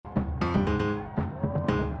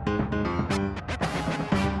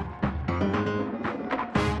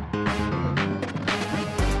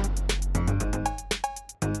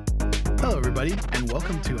everybody, and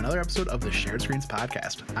welcome to another episode of the Shared Screens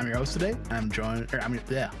Podcast. I'm your host today, and I'm joined,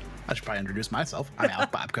 I should probably introduce myself. I'm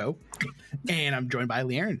Alec Bobco, and I'm joined by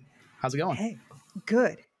Leanne. How's it going? Hey,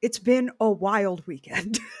 good. It's been a wild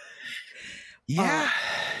weekend.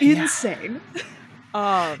 Insane.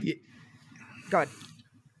 Yeah. Go ahead.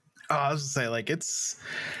 I was gonna say, it's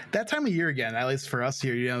that time of year again, at least for us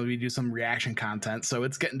here, we do some reaction content, so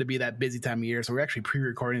it's getting to be that busy time of year. So we're actually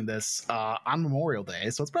pre-recording this on Memorial Day,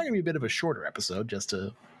 so it's probably gonna be a bit of a shorter episode just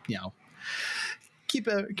to, keep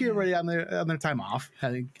everybody on their time off,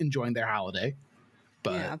 enjoying their holiday.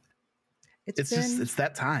 But yeah. it's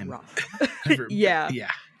that time. Rough. Yeah.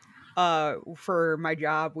 For my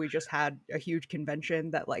job, we just had a huge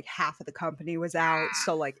convention that half of the company was out.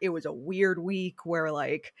 So it was a weird week where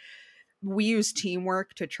we use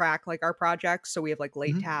Teamwork to track our projects. So we have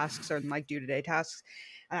late tasks or due today tasks.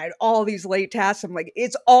 And I had all these late tasks. I'm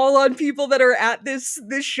it's all on people that are at this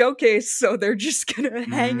showcase. So they're just gonna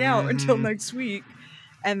hang out until next week.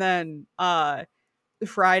 And then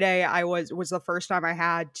Friday was the first time I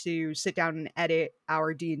had to sit down and edit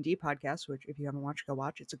our D&D podcast, which if you haven't watched, go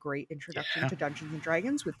watch. It's a great introduction to Dungeons and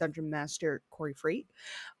Dragons with Dungeon Master Corey Freight.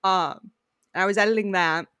 And I was editing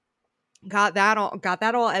that, got that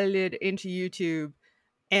all edited into YouTube,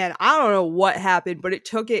 and I don't know what happened, but it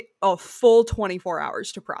took it a full 24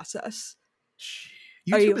 hours to process.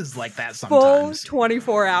 YouTube is like that sometimes. Full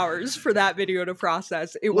 24 hours for that video to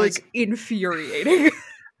process. It was infuriating.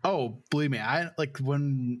 Oh, believe me,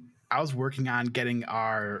 when I was working on getting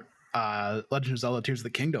our Legend of Zelda Tears of the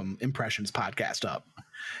Kingdom impressions podcast up,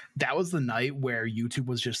 that was the night where YouTube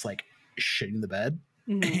was just shitting the bed.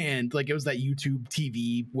 And it was that YouTube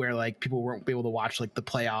TV where people weren't able to watch the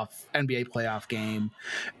NBA playoff game.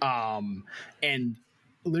 And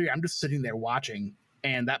literally I'm just sitting there watching,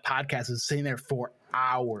 and that podcast is sitting there for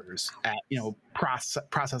hours at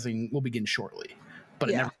processing will begin shortly, but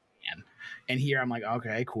it never can. And here I'm like,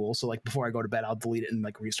 okay, cool. So before I go to bed, I'll delete it and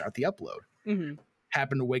restart the upload.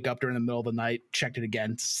 Happened to wake up during the middle of the night, checked it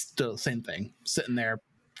again, still same thing, sitting there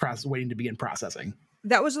waiting to begin processing.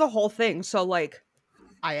 That was the whole thing. So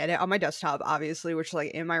I edit on my desktop, obviously, which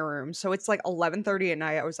in my room. So it's 11:30 at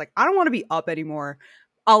night. I was I don't want to be up anymore.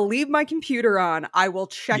 I'll leave my computer on. I will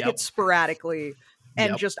check it sporadically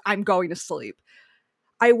and I'm going to sleep.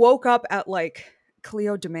 I woke up at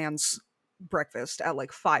Cleo demands breakfast at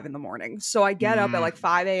 5 in the morning. So I get up at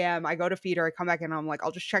 5 a.m. I go to feed her. I come back and I'm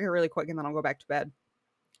I'll just check it really quick and then I'll go back to bed.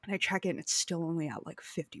 And I check it and it's still only at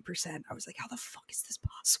 50%. I was how the fuck is this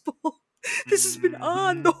possible? This has been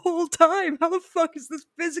on the whole time. How the fuck is this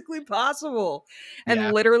physically possible?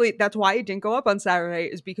 And literally, that's why it didn't go up on Saturday,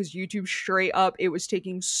 is because YouTube straight up, it was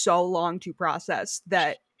taking so long to process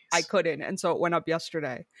that I couldn't. And so it went up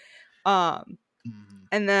yesterday. And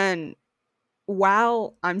then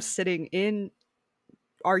while I'm sitting in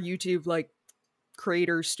our YouTube,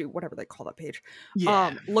 creators, whatever they call that page,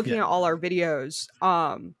 looking at all our videos,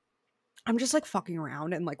 I'm just fucking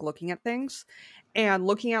around and looking at things and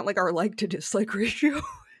looking at our like to dislike ratio.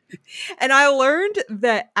 And I learned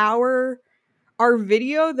that our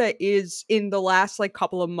video that is in the last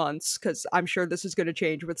couple of months, because I'm sure this is going to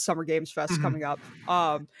change with Summer Games Fest coming up.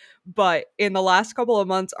 But in the last couple of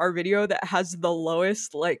months, our video that has the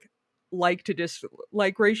lowest like to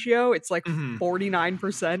dislike ratio, it's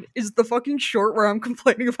 49%, is the fucking short where I'm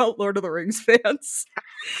complaining about Lord of the Rings fans.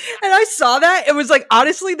 And I saw that, it was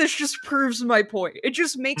honestly, this just proves my point. It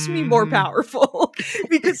just makes me more powerful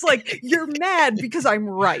because you're mad because I'm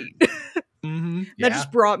right. That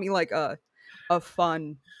just brought me a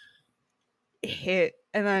fun hit.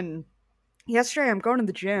 And then yesterday I'm going to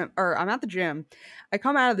the gym, or I'm at the gym. I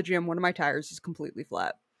come out of the gym, one of my tires is completely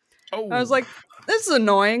flat. I was this is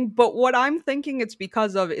annoying, but what I'm thinking it's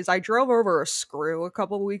because of is I drove over a screw a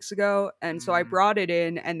couple of weeks ago, and so I brought it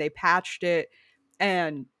in and they patched it,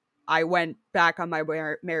 and I went back on my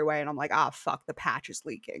merry way, and I'm fuck, the patch is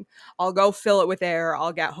leaking. I'll go fill it with air,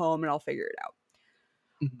 I'll get home and I'll figure it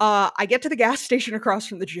out. I get to the gas station across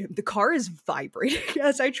from the gym. The car is vibrating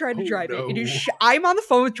as I try to drive it. It is I'm on the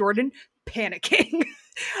phone with Jordan, panicking.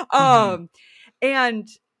 And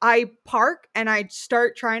I park and I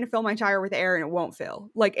start trying to fill my tire with air and it won't fill.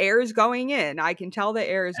 Air is going in. I can tell the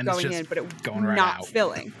air is going in, but it's not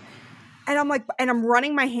filling. And I'm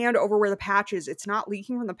running my hand over where the patch is. It's not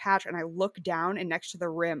leaking from the patch. And I look down, and next to the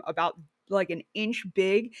rim, about an inch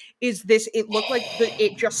big, is this. It looked like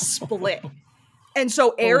it just split. And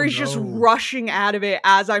so air is just rushing out of it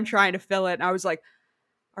as I'm trying to fill it. And I was all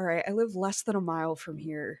right, I live less than a mile from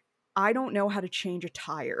here. I don't know how to change a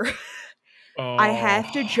tire. I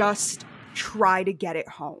have to just try to get it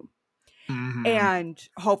home and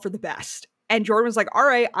hope for the best. And Jordan was like, all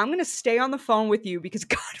right, I'm going to stay on the phone with you because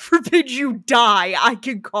God forbid you die. I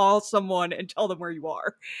can call someone and tell them where you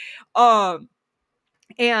are.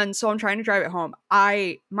 And so I'm trying to drive it home.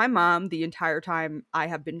 My mom, the entire time I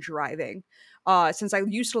have been driving, since I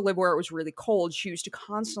used to live where it was really cold, she used to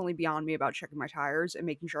constantly be on me about checking my tires and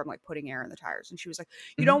making sure I'm like putting air in the tires. And she was like,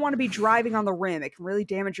 you don't want to be driving on the rim. It can really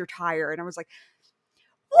damage your tire. And I was like,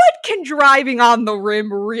 what can driving on the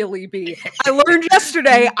rim really be? I learned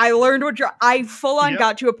yesterday. I learned what I full on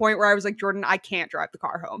got to a point where I was like, Jordan, I can't drive the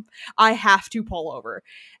car home. I have to pull over.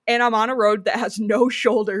 And I'm on a road that has no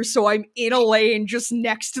shoulders, so I'm in a lane just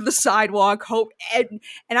next to the sidewalk. And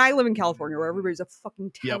I live in California where everybody's a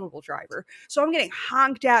fucking terrible driver. So I'm getting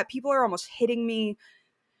honked at. People are almost hitting me.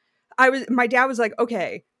 My dad was like,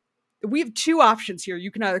 okay, we have two options here. You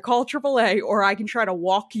can either call AAA or I can try to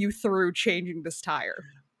walk you through changing this tire.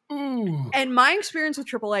 Ooh. And my experience with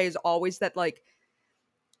AAA is always that, like,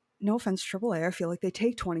 no offense, AAA, I feel like they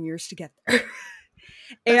take 20 years to get there.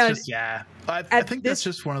 And I think that's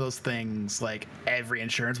just one of those things, like every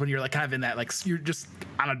insurance, when you're like kind of in that, like you're just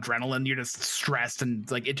on adrenaline, you're just stressed,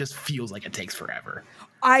 and like it just feels like it takes forever.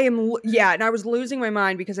 And I was losing my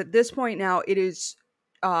mind because at this point now it is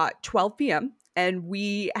 12 p.m. and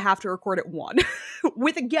we have to record at 1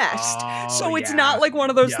 with a guest. So it's not like one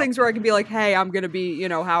of those things where I can be like, hey, I'm going to be,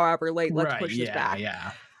 however late, let's push this back.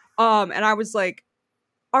 Yeah. And I was like,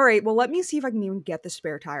 all right, well, let me see if I can even get the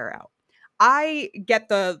spare tire out. I get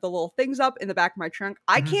the little things up in the back of my trunk.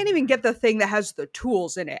 I can't even get the thing that has the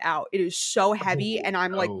tools in it out. It is so heavy and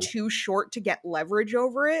I'm like too short to get leverage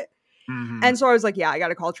over it. And so I was like, yeah, I got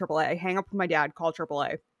to call AAA. Hang up with my dad, call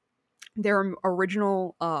AAA. Their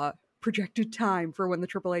original projected time for when the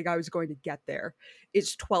AAA guy was going to get there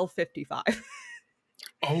is 12:55.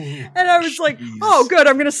 And I was like, oh, good.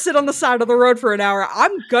 I'm going to sit on the side of the road for an hour.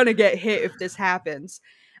 I'm going to get hit if this happens.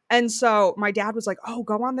 And so my dad was like, oh,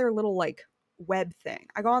 go on their little like web thing.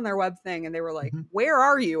 I go on their web thing and they were like, where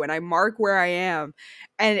are you? And I mark where I am.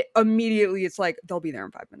 And immediately it's like, they'll be there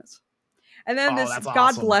in 5 minutes. And then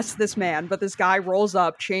God bless this man, but this guy rolls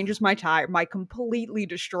up, changes my tire, my completely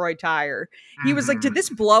destroyed tire. He was like, did this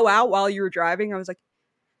blow out while you were driving? I was like,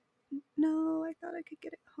 no, I thought I could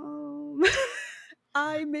get it home.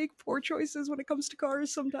 I make poor choices when it comes to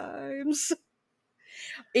cars sometimes.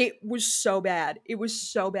 It was so bad. It was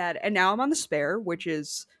so bad. And now I'm on the spare, which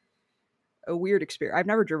is a weird experience. I've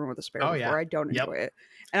never driven with a spare before. Yeah. I don't enjoy it.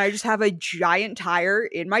 And I just have a giant tire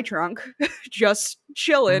in my trunk, just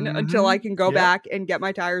chilling until I can go back and get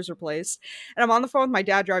my tires replaced. And I'm on the phone with my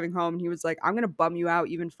dad driving home. And he was like, I'm going to bum you out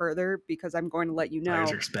even further because I'm going to let you know.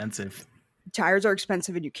 Tires are expensive. Tires are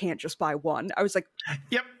expensive and you can't just buy one. I was like,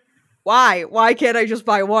 yep. Why? Why can't I just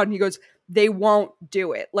buy one? He goes, they won't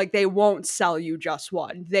do it. Like, they won't sell you just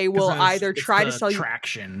one. They will either try to sell you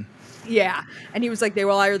traction. Yeah. And he was like, they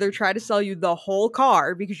will either try to sell you the whole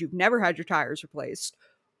car because you've never had your tires replaced,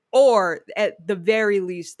 or at the very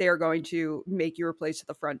least, they're going to make you replace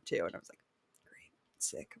the front too. And I was like, great,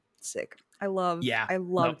 sick. I love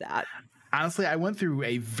that. Honestly, I went through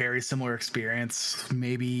a very similar experience,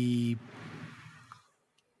 maybe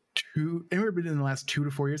in the last 2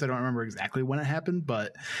 to 4 years. I don't remember exactly when it happened,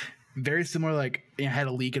 but very similar. Like, I had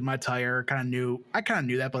a leak in my tire. I kind of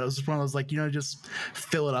knew that, but it was just one of those, like, just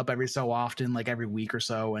fill it up every so often, like every week or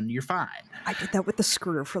so, and you're fine. I did that with the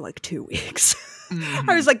screw for like 2 weeks.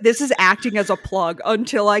 I was like, this is acting as a plug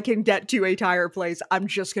until I can get to a tire place. I'm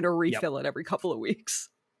just going to refill it every couple of weeks.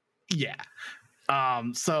 Yeah.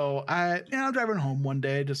 So I'm driving home one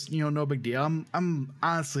day, just, no big deal. I'm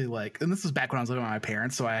honestly like, and this is back when I was living with my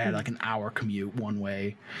parents. So I had like an hour commute one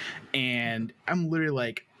way, and I'm literally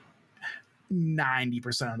like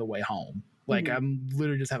 90% of the way home. Like, I'm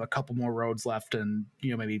literally just have a couple more roads left and,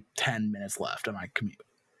 maybe 10 minutes left on my commute.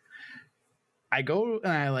 I go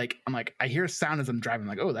and I'm like, I hear a sound as I'm driving. I'm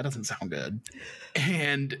like, oh, that doesn't sound good.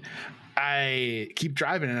 And I keep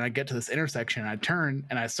driving and I get to this intersection and I turn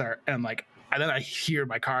and I'm like, and then I hear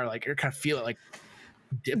my car, like, I kind of feel it like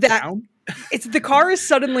dip down. It's the car is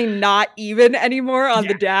suddenly not even anymore on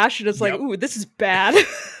the dash. And it's like, ooh, this is bad.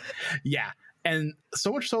 Yeah. And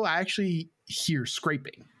so much so I actually hear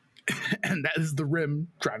scraping. And that is the rim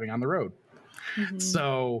driving on the road.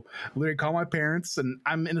 So literally call my parents, and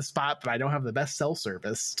I'm in a spot that I don't have the best cell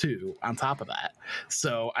service too, on top of that.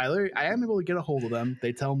 So I am able to get a hold of them.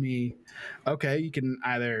 They tell me, okay, you can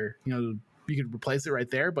either, you could replace it right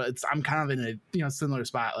there, but I'm kind of in a, similar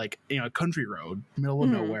spot, like, a country road, middle of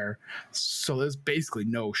nowhere. So there's basically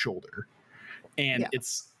no shoulder, and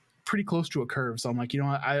it's pretty close to a curve. So I'm like,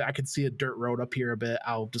 I could see a dirt road up here a bit.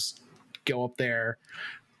 I'll just go up there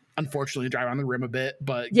unfortunately drive on the rim a bit,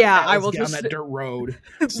 but Yeah, at I least will get on just that dirt road.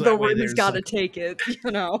 So the that way rim has there's got to like, take it,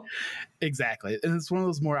 you know. exactly. And it's one of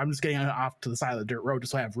those more, I'm just getting off to the side of the dirt road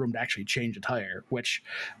just so I have room to actually change a tire, which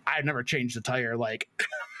I've never changed a tire like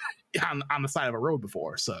on the side of a road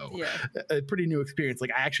before. So Yeah. a pretty new experience.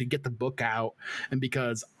 Like I actually get the book out, and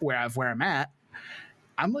because where I'm at,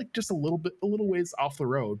 I'm like just a little ways off the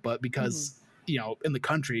road, but because you know, in the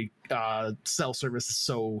country, cell service is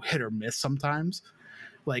so hit or miss sometimes.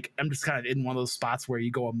 Like I'm just kind of in one of those spots where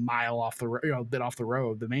you go a mile off the bit off the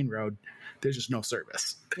road, the main road, there's just no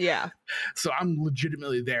service. Yeah. So I'm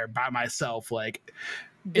legitimately there by myself, like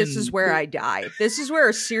This is where I die. This is where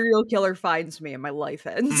a serial killer finds me and my life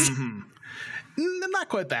ends. Mm-hmm. Not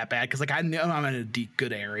quite that bad because like I know I'm in a deep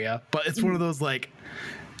good area, but it's one of those like,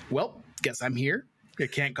 well, guess I'm here. I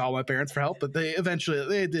can't call my parents for help, but they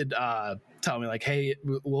did tell me like, hey,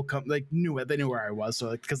 we'll come. Like they knew where I was,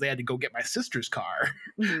 so because they had to go get my sister's car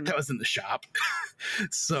that was in the shop.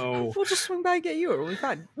 So we'll just swing by and get you. It'll be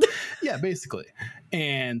fine. Yeah, basically.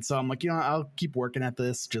 And so I'm like, you know, I'll keep working at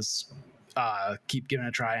this, just keep giving it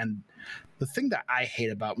a try. And the thing that I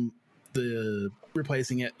hate about the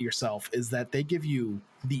replacing it yourself is that they give you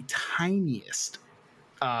the tiniest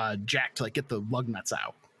jack to like get the lug nuts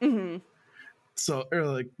out. So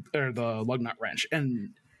or the lug nut wrench,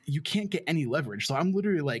 and you can't get any leverage. So I'm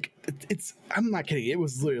literally like, I'm not kidding, it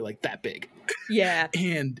was literally like that big. Yeah.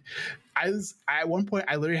 And at one point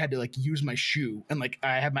I literally had to like use my shoe, and like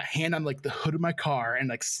I had my hand on like the hood of my car and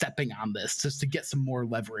like stepping on this just to get some more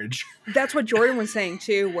leverage. That's what Jordan was saying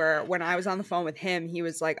too, where when I was on the phone with him, he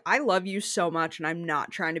was like, I love you so much, and I'm not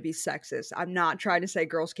trying to be sexist. I'm not trying to say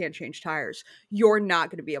girls can't change tires. You're not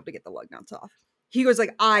going to be able to get the lug nuts off. He goes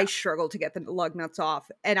like, I struggle to get the lug nuts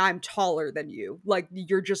off, and I'm taller than you. Like,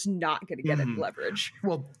 you're just not going to get any leverage.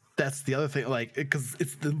 Well, that's the other thing, like, because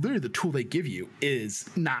it's literally the tool they give you is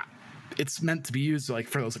not, it's meant to be used like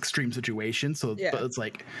for those extreme situations. So, but it's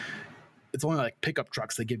like, it's only like pickup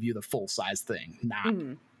trucks that give you the full size thing, not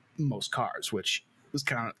most cars, which was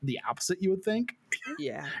kind of the opposite, you would think.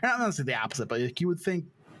 Yeah. I'm not saying the opposite, but like you would think,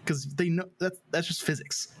 because they know that's just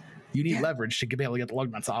physics. You need leverage to be able to get the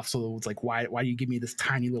lug nuts off. So it's like, why do you give me this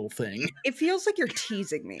tiny little thing? It feels like you're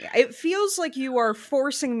teasing me. It feels like you are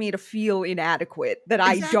forcing me to feel inadequate, that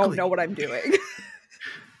I don't know what I'm doing.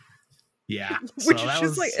 Yeah. Which so is that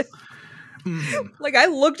just was, like I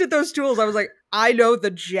looked at those tools. I was like, I know the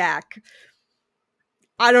jack.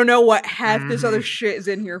 I don't know what half this other shit is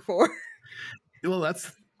in here for. Well, that's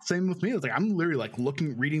same with me. It's like I'm literally like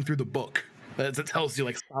reading through the book that tells you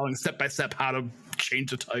like following step by step how to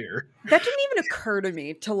change a tire. That didn't even occur to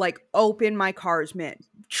me to like open my car's mint.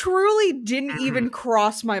 Truly didn't even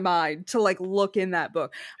cross my mind to like look in that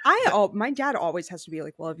book. My dad always has to be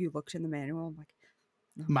like, well, have you looked in the manual? I'm like,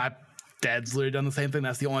 no. My dad's literally done the same thing.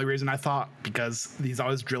 That's the only reason I thought, because he's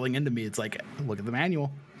always drilling into me. It's like, look at the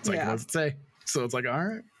manual. It's like, what does it say? So it's like, all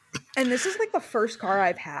right. And this is like the first car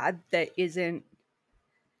I've had that isn't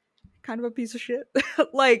kind of a piece of shit.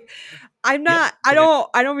 Like, I'm not, I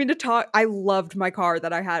don't mean to talk. I loved my car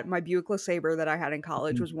that I had. My Buick LeSabre that I had in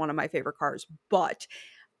college was one of my favorite cars. But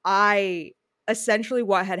essentially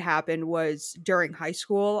what had happened was during high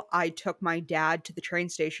school, I took my dad to the train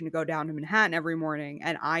station to go down to Manhattan every morning,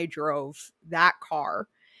 and I drove that car.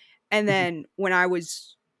 And then when I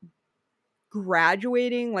was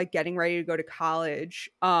graduating, like getting ready to go to college,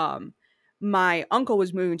 my uncle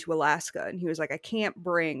was moving to Alaska, and he was like, I can't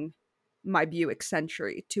bring my Buick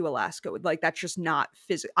Century to Alaska. Like, that's just not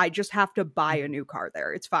physical. I just have to buy a new car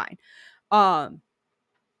there. It's fine.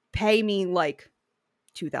 Pay me like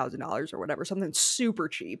 $2,000 or whatever, something super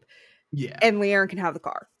cheap. Yeah. And Leanne can have the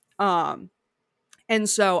car. And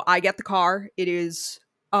so I get the car. It is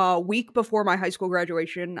a week before my high school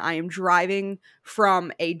graduation. I am driving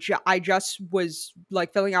from I just was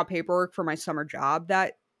like filling out paperwork for my summer job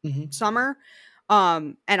that summer.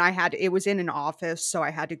 And it was in an office, so I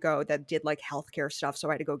had to go, that did like healthcare stuff. So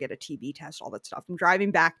I had to go get a TB test, all that stuff. I'm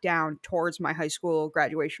driving back down towards my high school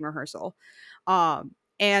graduation rehearsal.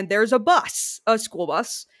 And there's a school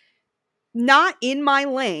bus, not in my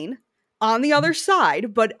lane, on the other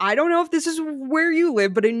side. But I don't know if this is where you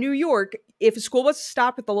live, but in New York, if a school bus is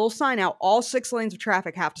stopped with the little sign out, all 6 lanes of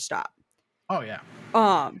traffic have to stop. Oh yeah.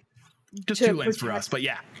 Just 2 lanes for us, but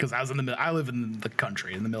yeah, because I live in the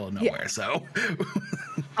country in the middle of nowhere, so.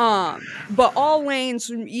 But all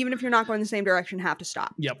lanes, even if you're not going the same direction, have to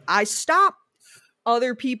stop. Yep. I stop.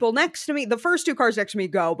 Other people next to me, the first 2 cars next to me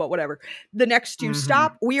go, but whatever. The next 2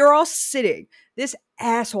 stop. We are all sitting. This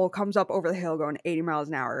asshole comes up over the hill going 80 miles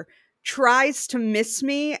an hour, tries to miss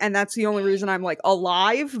me, and that's the only reason I'm like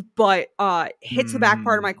alive, but hits the back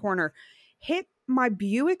part of my corner, hit my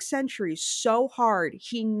Buick Century so hard,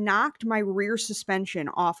 he knocked my rear suspension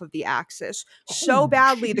off of the axis so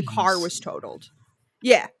badly the car was totaled.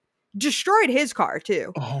 Yeah. Destroyed his car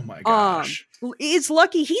too. Oh my gosh. It's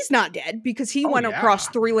lucky he's not dead because he went across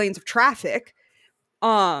 3 lanes of traffic.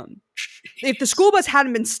 If the school bus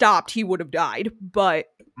hadn't been stopped, he would have died, but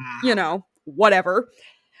you know, whatever.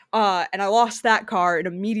 And I lost that car, and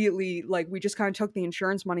immediately, like, we just kind of took the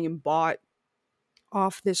insurance money and bought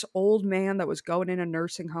off this old man that was going in a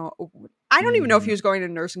nursing home. I don't even know if he was going in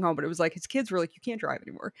a nursing home, but it was like his kids were like, you can't drive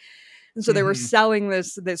anymore. And so they were selling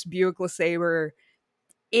this Buick LeSabre.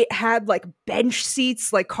 It had like bench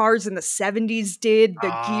seats like cars in the 70s did.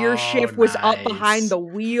 The gear shift was up behind the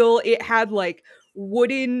wheel. It had like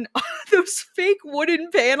wooden, those fake wooden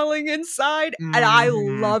paneling inside, and I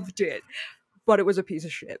loved it. But it was a piece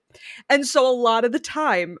of shit. And so a lot of the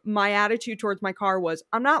time, my attitude towards my car was,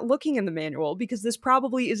 I'm not looking in the manual because this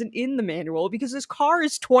probably isn't in the manual because this car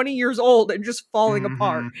is 20 years old and just falling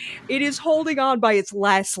apart. It is holding on by its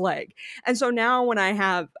last leg. And so now when I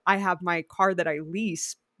have my car that I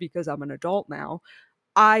lease because I'm an adult now,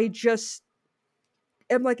 I just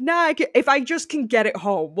am like, nah, if I just can get it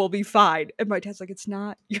home, we'll be fine. And my dad's like, it's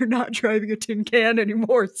not, you're not driving a tin can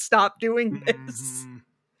anymore. Stop doing this.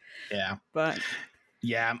 Yeah, but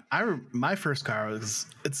yeah, my first car was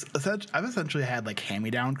I've essentially had like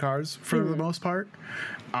hand-me-down cars for the most part.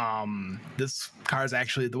 This car is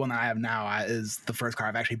actually the one that I have now is the first car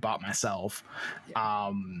I've actually bought myself.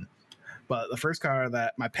 But the first car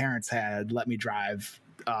that my parents had let me drive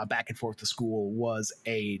back and forth to school was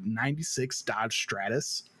a '96 Dodge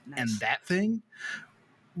Stratus, and that thing,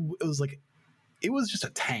 it was just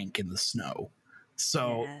a tank in the snow.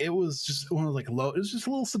 So it was just one of like it was just a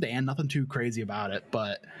little sedan, nothing too crazy about it,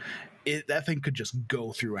 but that thing could just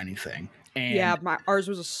go through anything. And ours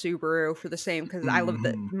was a Subaru for the same because I lived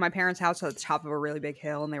at my parents' house at the top of a really big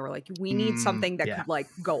hill, and they were like, we need something that could like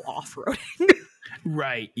go off-roading.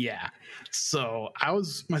 Right, yeah. So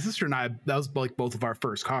my sister and I, that was like both of our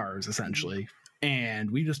first cars essentially.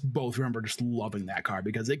 And we just both remember just loving that car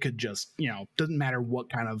because it could just, doesn't matter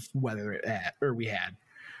what kind of weather we had.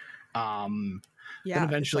 Then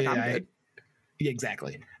eventually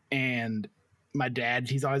exactly. And my dad,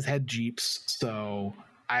 he's always had Jeeps, so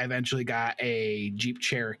I eventually got a Jeep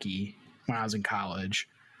Cherokee when I was in college.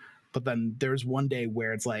 But then there's one day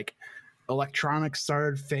where it's like electronics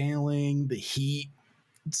started failing, the heat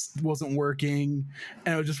wasn't working,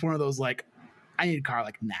 and it was just one of those like, I need a car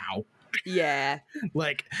like now. Yeah.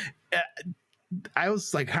 Like I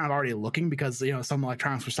was like kind of already looking because some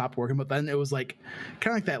electronics were stopped working, but then it was like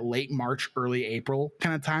kind of like that late March, early April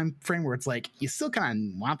kind of time frame where it's like you still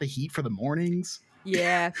kind of want the heat for the mornings.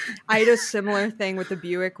 Yeah, I had a similar thing with the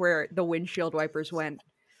Buick where the windshield wipers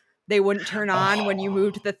they wouldn't turn on when you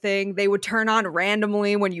moved the thing. They would turn on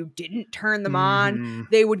randomly when you didn't turn them on.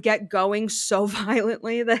 They would get going so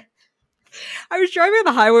violently that I was driving on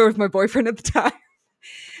the highway with my boyfriend at the time.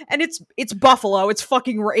 And it's Buffalo. It's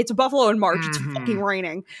Buffalo in March. It's fucking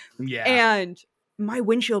raining. Yeah. And my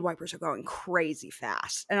windshield wipers are going crazy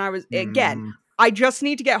fast. And I was, again, I just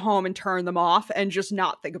need to get home and turn them off and just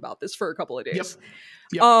not think about this for a couple of days.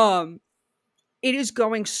 Yep. It is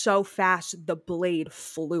going so fast, the blade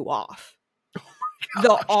flew off. Oh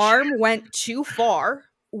the arm went too far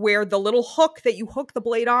where the little hook that you hook the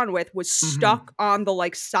blade on with was stuck on the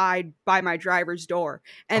like side by my driver's door,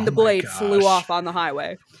 and the blade flew off on the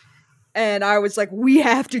highway. And I was like, we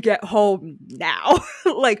have to get home now.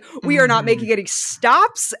 Like, we are not making any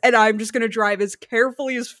stops, and I'm just going to drive as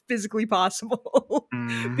carefully as physically possible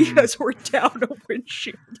because we're down a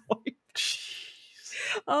windshield wipe.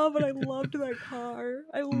 Oh, but I loved that car.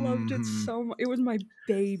 I loved it so much. It was my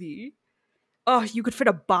baby. Oh, you could fit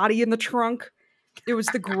a body in the trunk. It was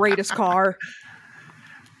the greatest car.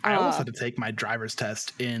 I almost had to take my driver's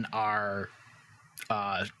test in our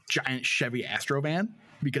giant Chevy Astrovan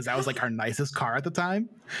because that was like our nicest car at the time.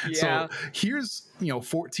 Yeah. So here's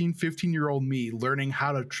 14, 15-year-old me learning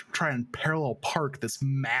how to try and parallel park this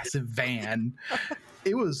massive van.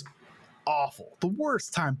 It was awful, the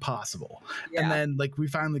worst time possible. And then like we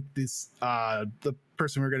find like this the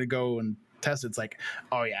person we're gonna go and test, it's like,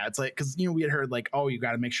 oh yeah, it's like, because we had heard like, oh, you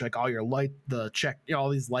got to make sure like all your all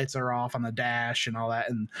these lights are off on the dash and all that.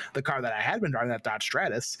 And the car that I had been driving, that Dodge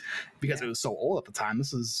Stratus, because it was so old at the time,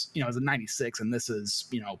 this is it was a '96 and this is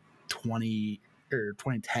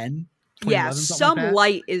 2010, Yeah, 2011, something like some that.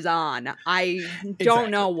 light is on. I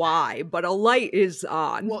don't know why, but a light is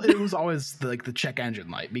on. Well, it was always the check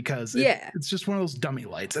engine light, because it's just one of those dummy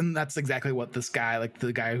lights, and that's exactly what this guy, like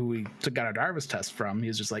the guy who we got our driver's test from, he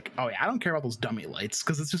was just like, oh yeah, I don't care about those dummy lights,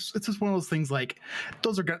 because it's just one of those things, like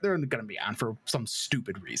they're gonna be on for some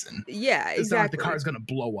stupid reason. Yeah, exactly. It's not like the car is gonna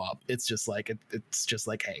blow up. It's just like it's just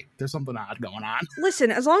like, hey, there's something odd going on.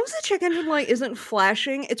 Listen, as long as the check engine light isn't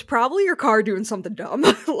flashing, it's probably your car doing something dumb.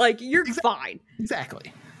 Like, you're fine.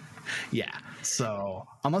 Exactly. Yeah. So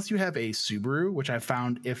unless you have a Subaru, which I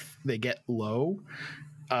found if they get low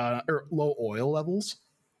or low oil levels,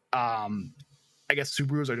 I guess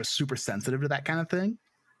Subarus are just super sensitive to that kind of thing,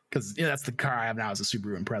 because that's the car I have now, is a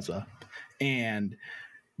Subaru Impreza, and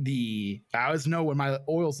I always know when my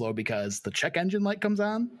oil's low because the check engine light comes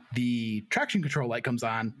on, the traction control light comes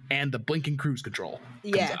on, and the blinking cruise control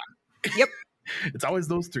comes on. Yep. It's always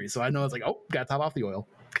those three, so I know it's like, oh, gotta top off the oil.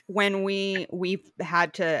 When we've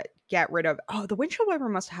had to get rid of the windshield wiper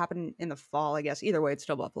must have happened in the fall, I guess. Either way, it's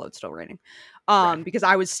still Buffalo, it's still raining. Right. Because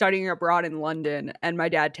I was studying abroad in London, and my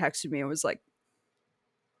dad texted me and was like,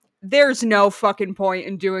 there's no fucking point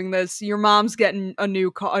in doing this. Your mom's getting a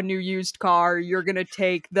new used car. You're gonna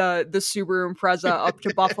take the Subaru Impreza up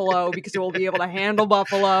to Buffalo because it will be able to handle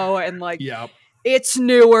Buffalo, and like, yep. It's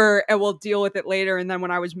newer and we'll deal with it later. And then when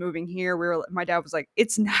I was moving here, my dad was like,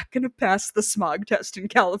 it's not going to pass the smog test in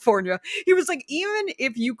California. He was like, even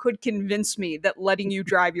if you could convince me that letting you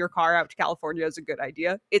drive your car out to California is a good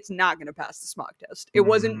idea, it's not going to pass the smog test. It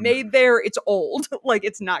wasn't made there. It's old. Like,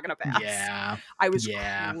 it's not going to pass. Yeah. I was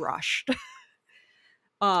crushed.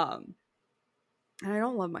 And I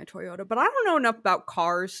don't love my Toyota, but I don't know enough about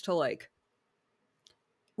cars to like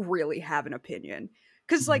really have an opinion.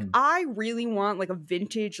 Because, like, I really want, like, a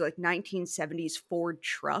vintage, like, 1970s Ford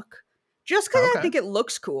truck. Just because I think it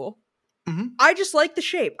looks cool. Mm-hmm. I just like the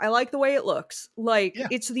shape. I like the way it looks. Like,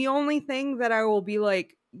 it's the only thing that I will be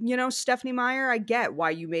like, you know, Stephanie Meyer, I get why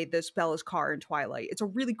you made this Bella's car in Twilight. It's a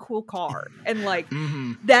really cool car. And, like,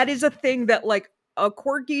 that is a thing that, like, a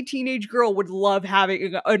quirky teenage girl would love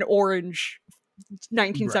having an orange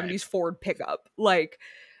 1970s Ford pickup. Like,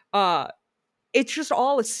 it's just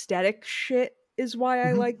all aesthetic shit is why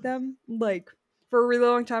I like them. Like, for a really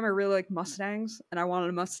long time, I really liked Mustangs, and I wanted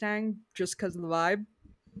a Mustang just because of the vibe.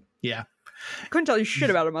 Yeah. Couldn't tell you shit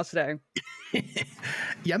about a Mustang.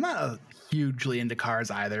 Yeah, I'm not hugely into cars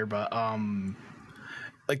either, but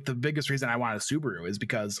like the biggest reason I want a Subaru is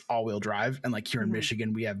because all-wheel drive, and like here in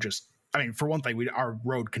Michigan, we have just, I mean, for one thing, our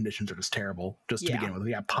road conditions are just terrible. Just to begin with,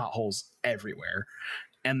 we have potholes everywhere,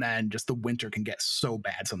 and then just the winter can get so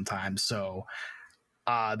bad sometimes. So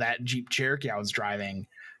that Jeep Cherokee I was driving,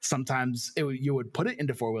 sometimes you would put it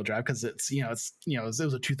into four-wheel drive because it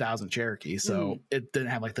was a 2000 Cherokee, so it didn't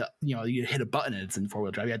have like the, you hit a button and it's in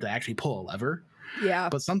four-wheel drive. You had to actually pull a lever. Yeah.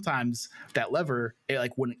 But sometimes that lever, it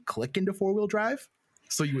like wouldn't click into four-wheel drive,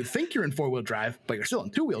 so you would think you're in four-wheel drive, but you're still in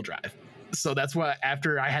two-wheel drive. So that's why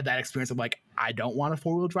after I had that experience, I'm like, I don't want a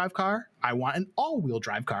four-wheel drive car. I want an all-wheel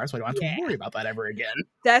drive car, so I don't have to worry about that ever again.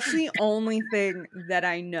 That's the only thing that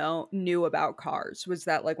I knew about cars, was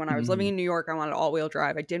that like when I was living in New York, I wanted all-wheel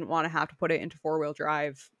drive. I didn't want to have to put it into four-wheel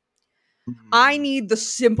drive. I need the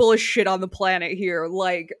simplest shit on the planet here.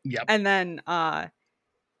 Like, and then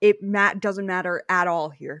it doesn't matter at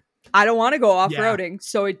all here. I don't want to go off-roading,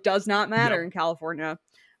 so it does not matter in California.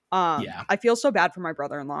 I feel so bad for my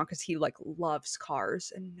brother-in-law because he like loves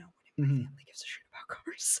cars, and no one in my family gives a shit about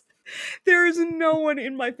cars. There is no one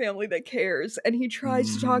in my family that cares, and he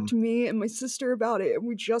tries to talk to me and my sister about it, and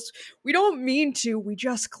we don't mean to, we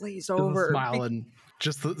just glaze over. Smile and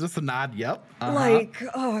just a nod. Yep. Like,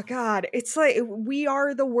 oh god, it's like we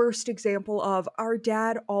are the worst example of our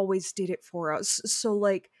dad always did it for us. So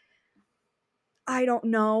like, I don't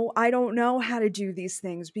know how to do these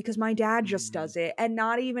things because my dad just does it, and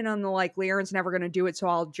not even on the like, Leon's never going to do it, so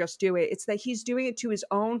I'll just do it. It's that he's doing it to his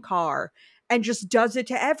own car and just does it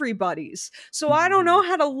to everybody's. So I don't know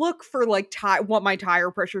how to look for like what my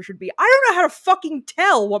tire pressure should be. I don't know how to fucking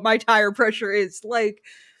tell what my tire pressure is. Like,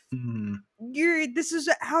 this is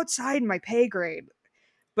outside my pay grade.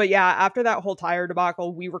 But yeah, after that whole tire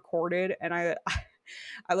debacle, we recorded, and I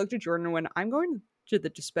looked at Jordan and went, I'm going to the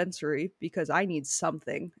dispensary because I need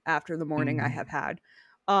something after the morning I have had.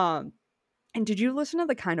 And did you listen to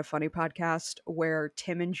the Kind of Funny podcast where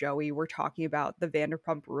Tim and Joey were talking about the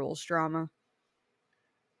Vanderpump Rules drama?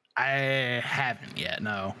 I haven't yet,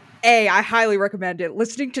 no. I highly recommend it.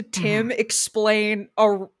 Listening to Tim explain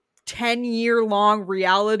 10-year-long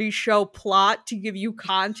reality show plot to give you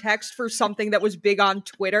context for something that was big on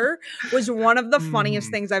Twitter was one of the funniest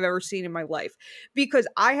things I've ever seen in my life. Because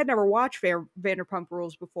I had never watched Vanderpump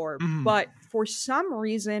Rules before, but for some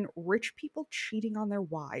reason, rich people cheating on their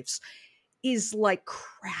wives is like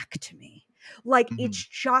crack to me. Like, it's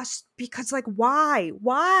just because, like, why?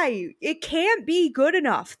 It can't be good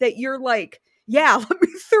enough that you're like, yeah, let me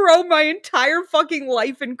throw my entire fucking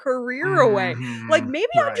life and career away. Like, maybe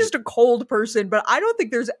I'm just a cold person, but I don't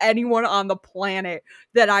think there's anyone on the planet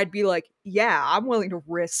that I'd be like, yeah, I'm willing to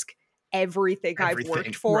risk everything I've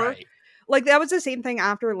worked for. Right. Like, that was the same thing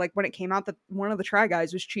after, like, when it came out that one of the Try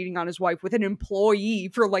Guys was cheating on his wife with an employee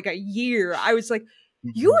for like a year. I was like,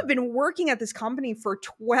 you have been working at this company for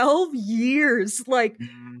 12 years. Like,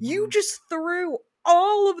 you just threw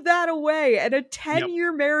all of that away and a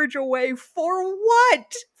 10-year marriage away for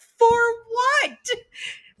what? Like,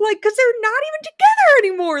 because they're not even together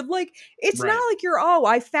anymore. Like, it's not like you're, oh,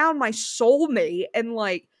 I found my soulmate and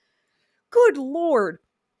like, good Lord.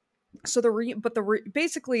 So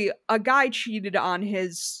basically a guy cheated on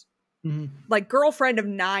his like girlfriend of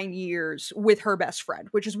 9 years with her best friend,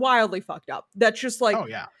 which is wildly fucked up. That's just like,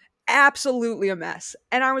 absolutely a mess.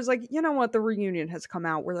 And I was like, you know what? The reunion has come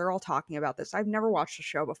out where they're all talking about this. I've never watched the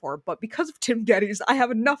show before, but because of Tim Geddes, I have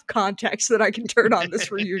enough context that I can turn on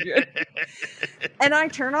this reunion. And I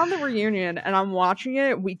turn on the reunion and I'm watching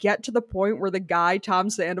it. We get to the point where the guy, Tom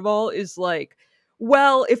Sandoval, is like,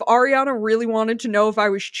 well, if Ariana really wanted to know if I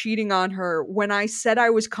was cheating on her, when I said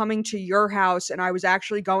I was coming to your house and I was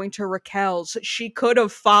actually going to Raquel's, she could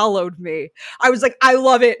have followed me. I was like, I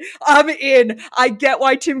love it. I'm in. I get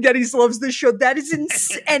why Tim Geddes loves this show. That is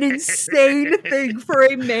an insane thing for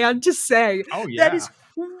a man to say. Oh, yeah. That is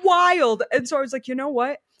wild. And so I was like, you know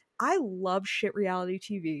what? I love shit reality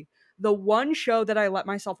TV. The one show that I let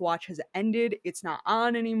myself watch has ended. It's not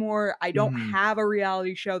on anymore. I don't have a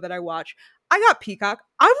reality show that I watch. I got Peacock.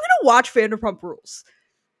 I'm going to watch Vanderpump Rules.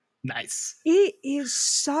 Nice. It is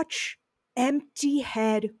such empty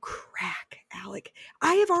head crack, Alec.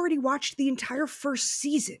 I have already watched the entire first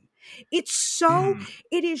season. It's so,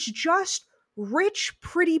 it is just rich,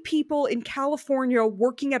 pretty people in California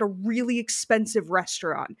working at a really expensive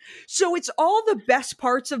restaurant. So it's all the best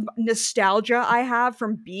parts of nostalgia I have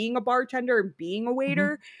from being a bartender and being a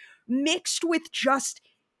waiter, mixed with just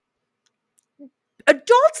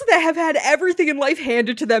adults that have had everything in life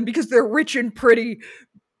handed to them because they're rich and pretty,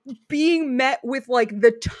 being met with like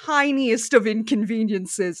the tiniest of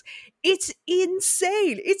inconveniences. It's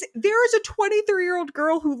insane. There is a 23-year-old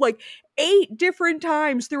girl who like 8 different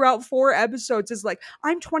times throughout 4 episodes is like,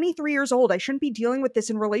 I'm 23 years old. I shouldn't be dealing with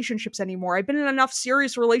this in relationships anymore. I've been in enough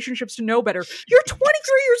serious relationships to know better. You're 23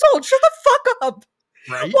 years old. Shut the fuck up.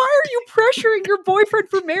 Right? Why are you pressuring your boyfriend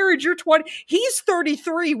for marriage? You're 20. He's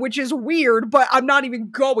 33, which is weird, but I'm not even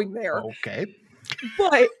going there. Okay.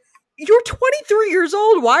 But you're 23 years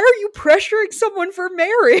old. Why are you pressuring someone for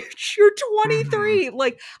marriage? You're 23.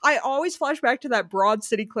 Like, I always flash back to that Broad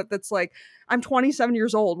City clip that's like, I'm 27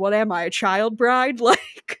 years old. What am I, a child bride?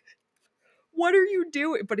 Like, what are you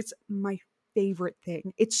doing? But it's my favorite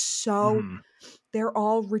thing. It's so, they're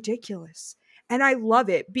all ridiculous. And I love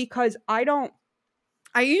it because I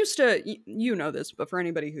used to, you know this, but for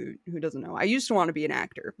anybody who doesn't know, I used to want to be an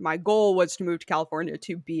actor. My goal was to move to California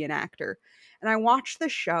to be an actor. And I watched the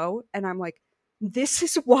show and I'm like, this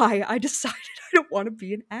is why I decided I don't want to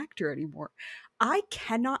be an actor anymore. I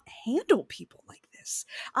cannot handle people like this.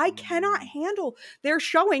 I cannot handle, they're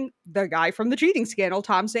showing the guy from the cheating scandal,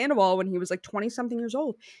 Tom Sandoval, when he was like 20 something years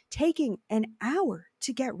old, taking an hour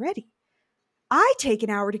to get ready. I take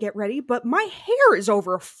an hour to get ready, but my hair is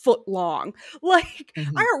over a foot long. Like, I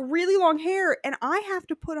got really long hair and I have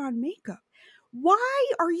to put on makeup. Why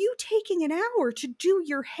are you taking an hour to do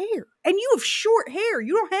your hair? And you have short hair.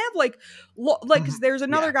 You don't have like, because there's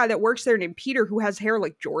another guy that works there named Peter who has hair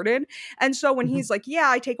like Jordan. And so when he's like, yeah,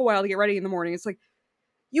 I take a while to get ready in the morning, it's like,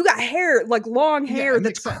 you got hair, like long hair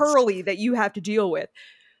that's curly that you have to deal with.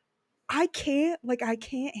 I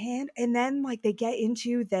can't hand. And then like they get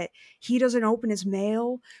into that he doesn't open his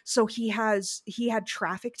mail. So he had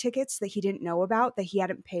traffic tickets that he didn't know about that he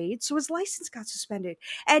hadn't paid. So his license got suspended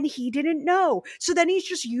and he didn't know. So then he's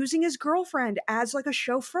just using his girlfriend as like a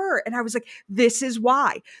chauffeur. And I was like, this is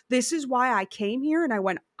why I came here. And I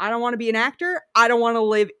went, I don't want to be an actor. I don't want to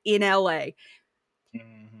live in LA.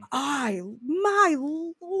 My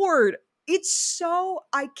Lord. It's so,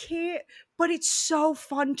 I can't, but it's so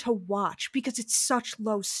fun to watch because it's such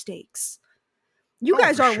low stakes. You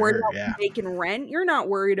guys aren't worried about making rent. You're not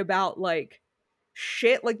worried about like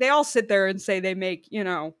shit. Like they all sit there and say they make, you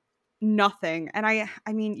know, nothing. And I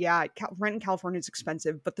mean, yeah, rent in California is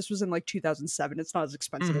expensive, but this was in like 2007. It's not as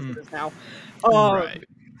expensive as it is now. Right.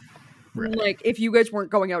 Like if you guys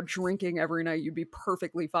weren't going out drinking every night, you'd be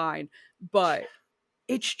perfectly fine. But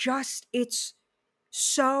it's just, it's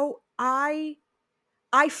so I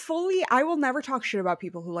will never talk shit about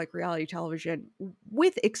people who like reality television,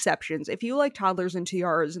 with exceptions. If you like Toddlers and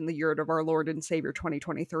Tiaras in the year of our Lord and Savior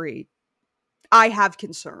 2023, I have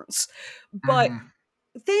concerns. But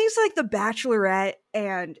things like The Bachelorette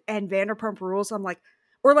and Vanderpump Rules, I'm like,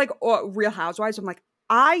 or like Real Housewives, I'm like,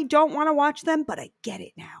 I don't want to watch them, but I get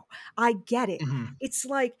it now. I get it. It's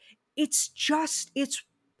like, it's just, it's,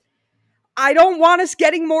 I don't want us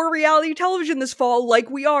getting more reality television this fall like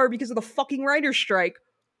we are because of the fucking writer's strike.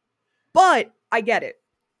 But I get it.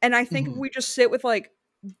 And I think if we just sit with like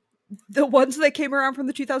the ones that came around from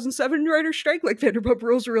the 2007 writer's strike, like Vanderpump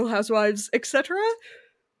Rules, Real Housewives, etc.,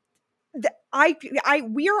 I feel like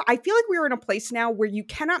we are in a place now where you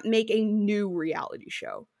cannot make a new reality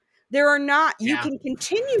show. There are not, you can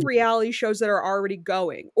continue reality shows that are already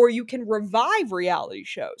going, or you can revive reality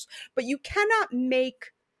shows, but you cannot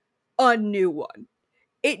make a new one.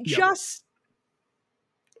 It just,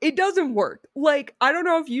 it doesn't work. Like, I don't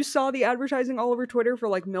know if you saw the advertising all over Twitter for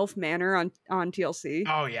like MILF Manor on TLC.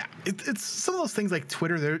 Oh yeah, it's some of those things like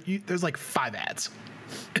Twitter. There's like 5 ads.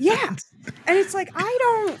 Yeah, and it's like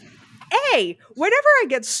whenever I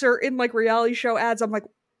get certain like reality show ads, I'm like,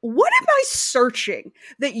 what am I searching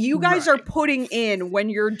that you guys are putting in when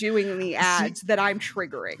you're doing the ads that I'm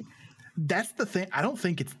triggering? That's the thing. I don't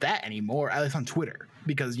think it's that anymore, at least on Twitter,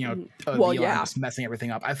 because Elon is messing everything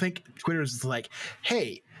up. I think Twitter is like,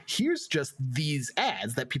 hey, here's just these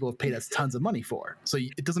ads that people have paid us tons of money for. So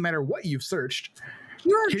it doesn't matter what you've searched.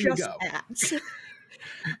 Here just you go. Ads.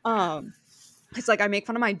 It's like I make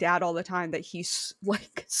fun of my dad all the time that he's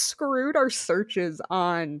like screwed our searches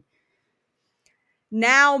on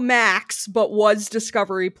now Max, but was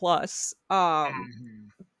Discovery Plus.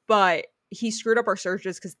 But he screwed up our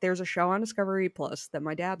searches because there's a show on Discovery Plus that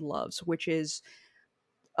my dad loves, which is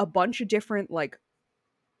a bunch of different like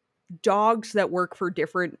dogs that work for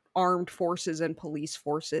different armed forces and police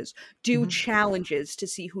forces do challenges to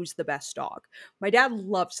see who's the best dog. My dad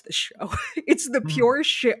loves this show. It's the purest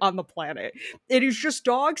shit on the planet. It is just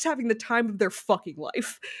dogs having the time of their fucking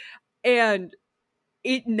life. And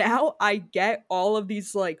now I get all of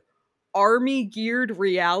these like army geared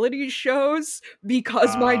reality shows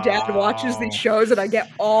because my dad watches these shows, and I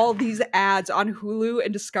get all these ads on Hulu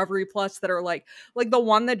and Discovery Plus that are like the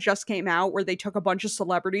one that just came out where they took a bunch of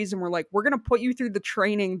celebrities and were like, we're gonna put you through the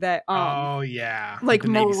training that like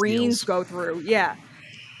Marines go through.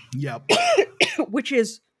 Which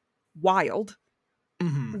is wild.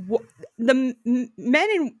 The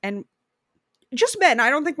men and just men, I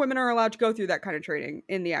don't think women are allowed to go through that kind of training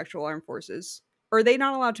in the actual armed forces. Or are they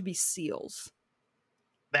not allowed to be SEALs?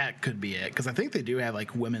 That could be it, because I think they do have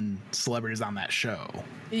like women celebrities on that show.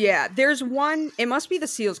 Yeah, there's one, it must be the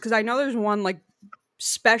SEALs, because I know there's one like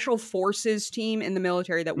special forces team in the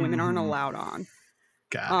military that women aren't allowed on.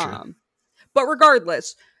 Gotcha. But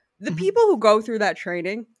regardless, the people who go through that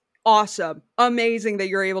training, awesome, amazing that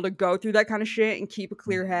you're able to go through that kind of shit and keep a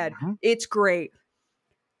clear head. It's great.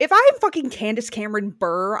 If I am fucking Candace Cameron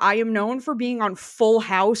Bure, I am known for being on Full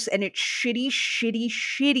House and its shitty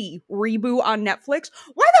reboot on Netflix.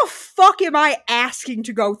 Why the fuck am I asking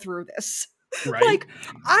to go through this? Right? Like,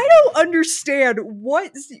 I don't understand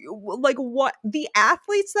what the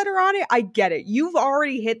athletes that are on it. I get it. You've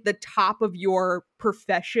already hit the top of your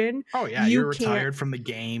profession. Oh yeah, you're retired from the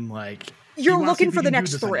game. Like, you're looking for the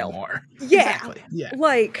next thrill. Yeah, exactly. Yeah,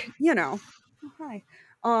 like, you know. Hi.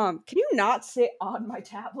 Can you not sit on my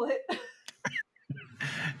tablet?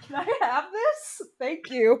 Can I have this?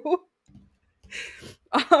 Thank you.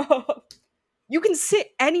 You can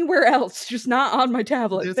sit anywhere else, just not on my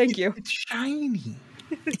tablet. Thank you. It's shiny.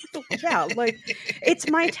 Yeah, like it's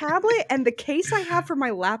my tablet and the case I have for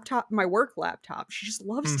my laptop, my work laptop. She just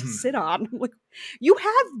loves to sit on. I'm like, you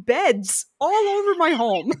have beds all over my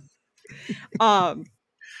home. But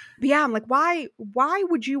yeah, I'm like, why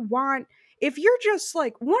would you want? If you're just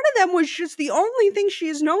like, one of them was just the only thing she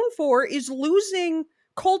is known for is losing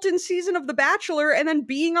Colton's season of The Bachelor and then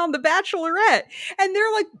being on The Bachelorette. And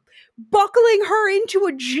they're like buckling her into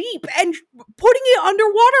a Jeep and putting it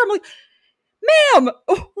underwater. I'm like, ma'am,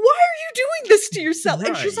 why are you doing this to yourself? Right,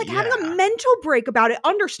 and she's like having a mental break about it.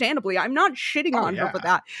 Understandably, I'm not shitting on her for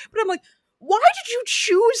that. But I'm like, why did you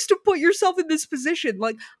choose to put yourself in this position?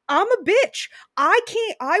 Like, I'm a bitch.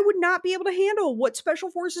 I would not be able to handle what Special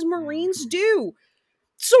Forces Marines do.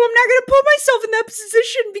 So I'm not going to put myself in that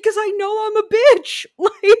position because I know I'm a bitch.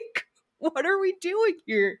 Like, what are we doing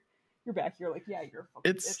here? You're back. You're like, yeah, you're a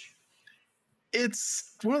fucking bitch.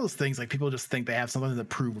 It's one of those things like people just think they have something to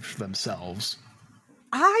prove for themselves.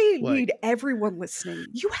 I need everyone listening.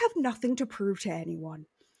 You have nothing to prove to anyone.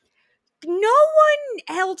 No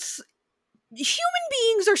one else. Human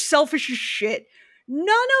beings are selfish as shit. None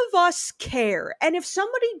of us care. And if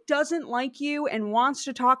somebody doesn't like you and wants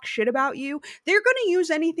to talk shit about you, they're going to use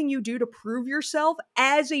anything you do to prove yourself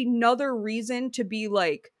as another reason to be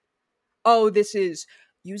like, oh, this is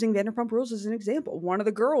using Vanderpump Rules as an example. One of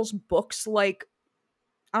the girls books like,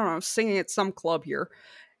 I don't know, singing at some club here.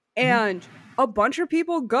 And a bunch of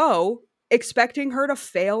people go expecting her to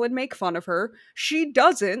fail and make fun of her. She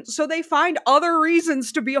doesn't, so they find other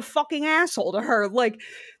reasons to be a fucking asshole to her. Like,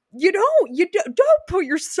 you don't put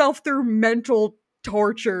yourself through mental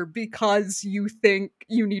torture because you think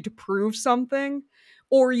you need to prove something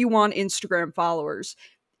or you want Instagram followers.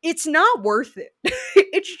 It's not worth it.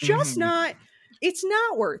 It's just not. It's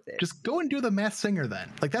not worth it. Just go and do the Masked Singer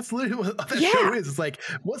then. Like, that's literally what that show is. It's like,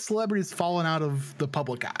 what celebrity's fallen out of the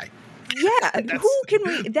public eye? Yeah, who can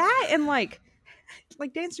we that and like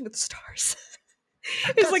Dancing with the Stars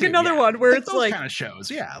is like another one where it's those like kind of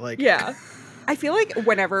shows. Yeah, like I feel like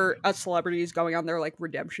whenever a celebrity is going on their like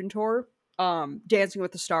redemption tour, Dancing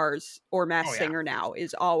with the Stars or Masked Singer now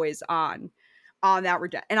is always on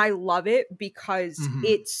that and I love it because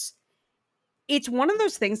it's one of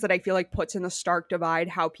those things that I feel like puts in the stark divide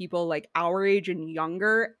how people like our age and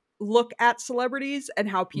younger look at celebrities and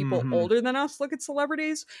how people older than us look at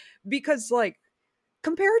celebrities, because like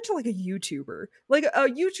compared to like a YouTuber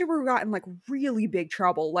who got in like really big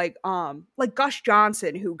trouble, like Gus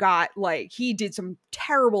Johnson, who got like, he did some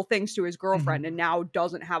terrible things to his girlfriend and now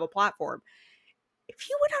doesn't have a platform. If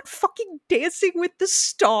he went on fucking Dancing with the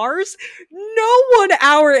Stars, no one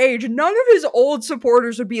our age, none of his old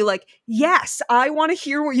supporters would be like, yes, I want to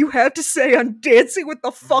hear what you have to say on Dancing with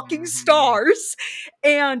the fucking Stars.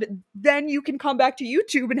 And then you can come back to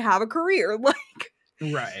YouTube and have a career. Like,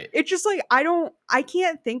 right. It's just like, I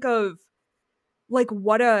can't think of like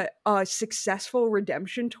what a successful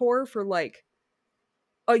redemption tour for like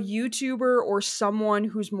a YouTuber or someone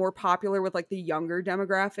who's more popular with like the younger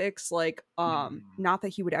demographics, like not that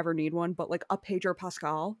he would ever need one, but like a Pedro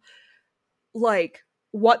Pascal, like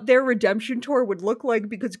what their redemption tour would look like,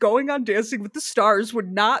 because going on Dancing with the Stars would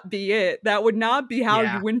not be it. That would not be how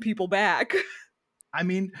you win people back. I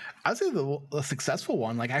mean, I'd say the successful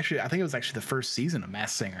one, like actually, I think it was actually the first season of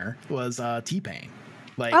Masked Singer was T-Pain.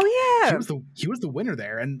 Like, he was the winner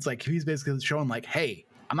there, and it's like he's basically showing like, hey,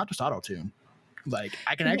 I'm not just auto-tune. Like,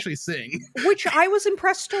 I can actually sing. Which I was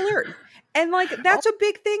impressed to learn. And like, that's a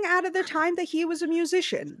big thing out of the time that he was a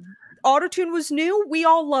musician. Autotune was new. We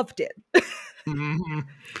all loved it.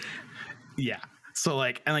 Yeah. So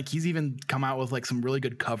like, and like, he's even come out with like some really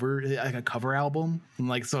good like a cover album. And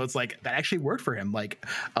like, so it's like, that actually worked for him. Like,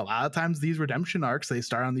 a lot of times these redemption arcs, they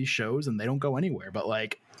start on these shows and they don't go anywhere. But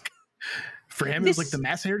like, for him, it was like the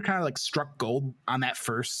Masked Singer kind of like struck gold on that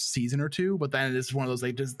first season or two, but then it's one of those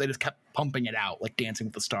they just kept pumping it out, like Dancing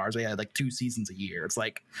with the Stars. They had like 2 seasons a year. It's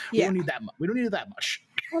like, we don't need that much. We don't need it that much.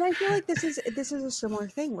 And I feel like this is a similar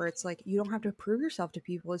thing where it's like, you don't have to prove yourself to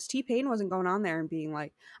people. As T-Pain wasn't going on there and being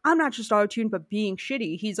like, I'm not just auto-tuned but being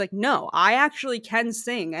shitty. He's like, no, I actually can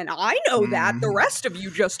sing, and I know that the rest of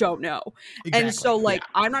you just don't know. Exactly. And so like,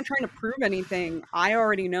 I'm not trying to prove anything. I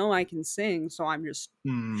already know I can sing, so I'm just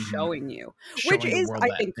showing you. Which is, I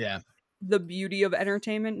think, the beauty of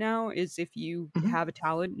entertainment now is if you have a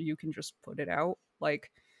talent, you can just put it out. Like,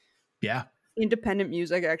 independent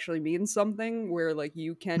music actually means something, where like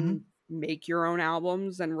you can make your own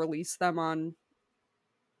albums and release them on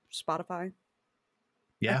Spotify.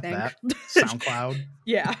 That SoundCloud.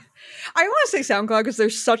 I want to say SoundCloud because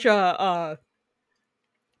there's such a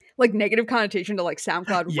like negative connotation to like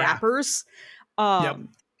SoundCloud rappers.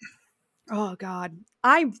 Oh God.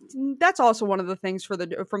 That's also one of the things from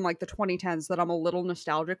like the 2010s that I'm a little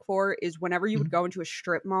nostalgic for, is whenever you would go into a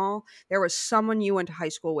strip mall, there was someone you went to high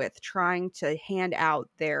school with trying to hand out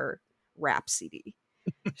their rap CD.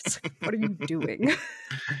 It's like, what are you doing?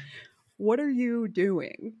 What are you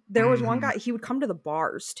doing? There was one guy, he would come to the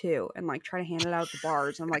bars too and like try to hand it out at the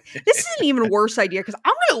bars. I'm like, this is an even worse idea because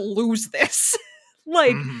I'm going to lose this.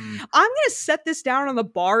 Like, I'm going to set this down on the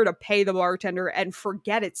bar to pay the bartender and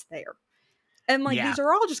forget it's there. And like, these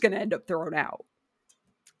are all just going to end up thrown out.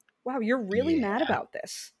 Wow, you're really mad about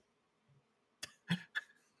this.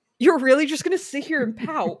 You're really just going to sit here and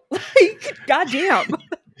pout. Like, goddamn.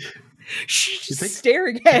 She's just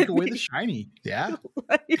staring at me. Take away the shiny. Yeah.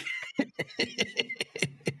 Like,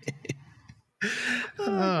 oh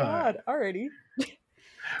God. Alrighty.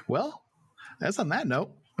 Well, that's on that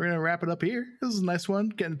note. we're gonna wrap it up here. This is a nice one,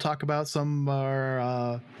 getting to talk about some of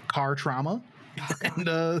our car trauma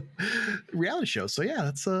and reality shows. So yeah,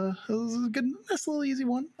 it was a good, nice little easy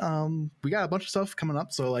one. We got a bunch of stuff coming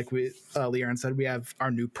up. So like Leanne said, we have our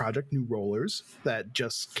new project, New Rollers, that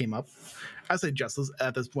just came up. I say just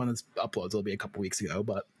at this one, this uploads, it'll be a couple weeks ago,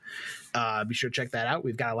 but be sure to check that out.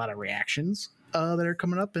 We've got a lot of reactions that are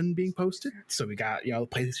coming up and being posted. So we got, the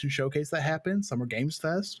PlayStation Showcase that happened, Summer Games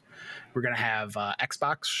Fest. We're going to have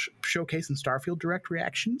Xbox Showcase and Starfield Direct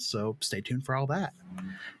reactions. So stay tuned for all that.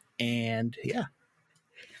 And yeah,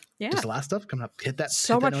 just a lot of stuff coming up. Hit that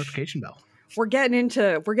notification bell. We're getting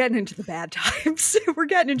into the bad times. We're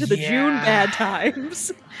getting into the June bad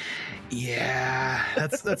times. Yeah,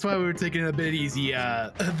 that's why we were taking it a bit easy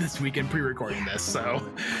this weekend pre-recording this. So,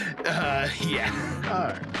 yeah. All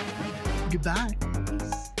right. Goodbye.